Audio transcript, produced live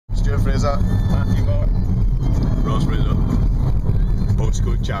Stuart Fraser, Matthew Martin, Ross Fraser.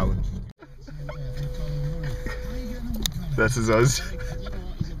 Postcode challenge. This is us.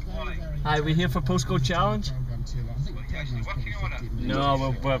 Hi, we here for Postcode challenge?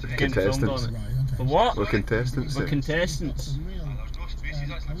 No, we're getting filmed on it. For what? We're contestants. We're contestants.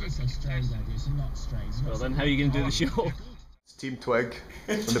 Well then, how are you going to do the show? It's Team Twig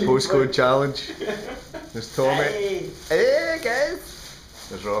on the Postcode challenge. There's Tommy. Hey guys!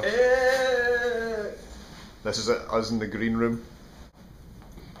 There's Ross. Hey. This is us in the green room.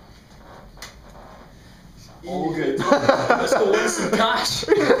 All good. Let's go win some cash.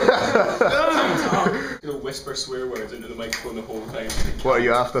 Gonna whisper swear words into the microphone the whole time. What are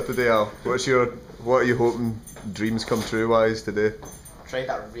you after today, Al? What are you hoping dreams come true wise today? Tried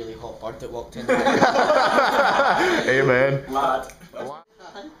that really hot bird that walked in. Amen. Lad.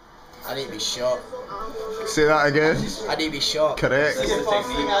 I need to be shot. Say that again. I need to be shot. Correct.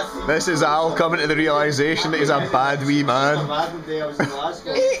 This is Al coming to the realisation that he's a bad wee man. I was in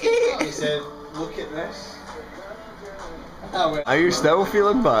Glasgow. He said, "Look at this." Are you still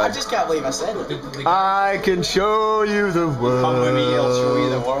feeling bad? I just can't believe I said it. I can show you the world. Come with me, I'll show you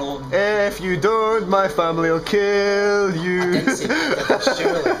the world. If you don't, my family will kill you. I didn't say that,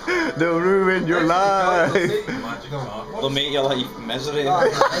 surely. They'll ruin your life. They'll make your life misery. Oh,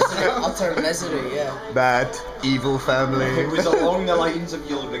 misery, utter misery, yeah. That evil family. It was along the lines of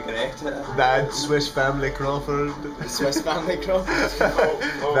 "you'll regret it." That Swiss family Crawford. Swiss family Crawford.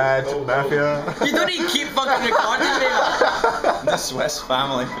 That mafia. You don't even keep fucking recording me. The Swiss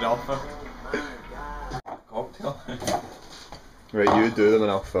family Crawford. Cocktail. Right, you do them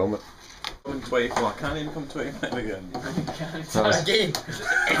and I'll film it. 24. I can't even come 25 again. Again.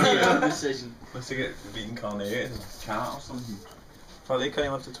 Any other decision. Unless I get reincarnated and chat or something. Oh, they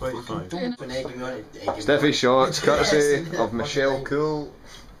can't live to 25. Steffi Shots, courtesy of Michelle Cool.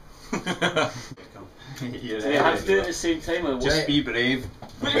 Do they have to do it at the same time or what? Just be brave.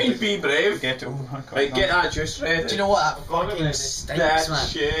 What do you mean be brave? Get it. Right, get that juice ready. Do you know what? That fucking stinks, man.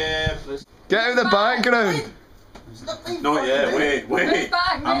 Shit. Get out of the background! Not yet, wait.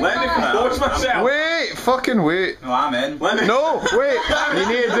 I'm letting it compose myself. Wait, fucking wait. No, I'm in. No, wait, you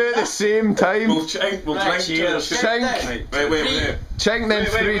need to do it at the same time. We'll drink cheers. Chink. Wait. Chink then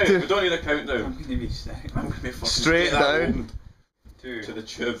 3, We 2. don't need a countdown. I'm gonna be sick. I'm gonna be fucking Straight get that down. home. 2 To the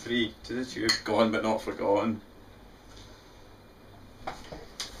tube. 3 to the tube. Gone but not forgotten.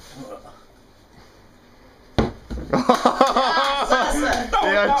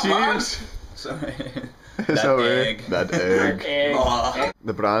 Yeah, cheers. Sorry. It's That alright. egg. That egg. Oh.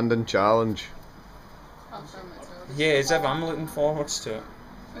 The Brandon challenge. Yeah, as if I'm looking forwards to it.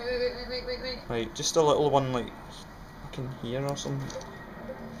 Wait. Like, just a little one, like, fucking here or something.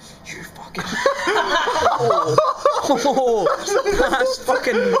 You fucking. Oh, that's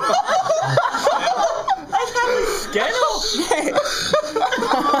fucking. Skin off!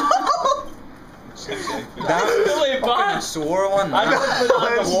 That's really fucking bad. a sore one. I don't put it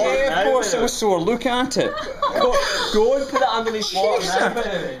under water Yeah, now, of course it innit? was sore. Look at it. Go and put it underneath water now.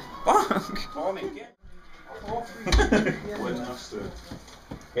 Fuck. Tommy, get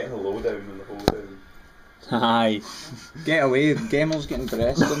Getting the low down and the hole down. Aye. Get away. Gamel's getting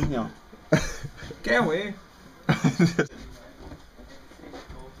dressed in here. Get away.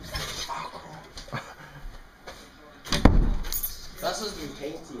 That's what's been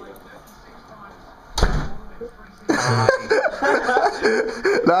kind to you.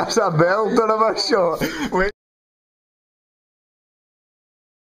 That's a belter of a shot. Wait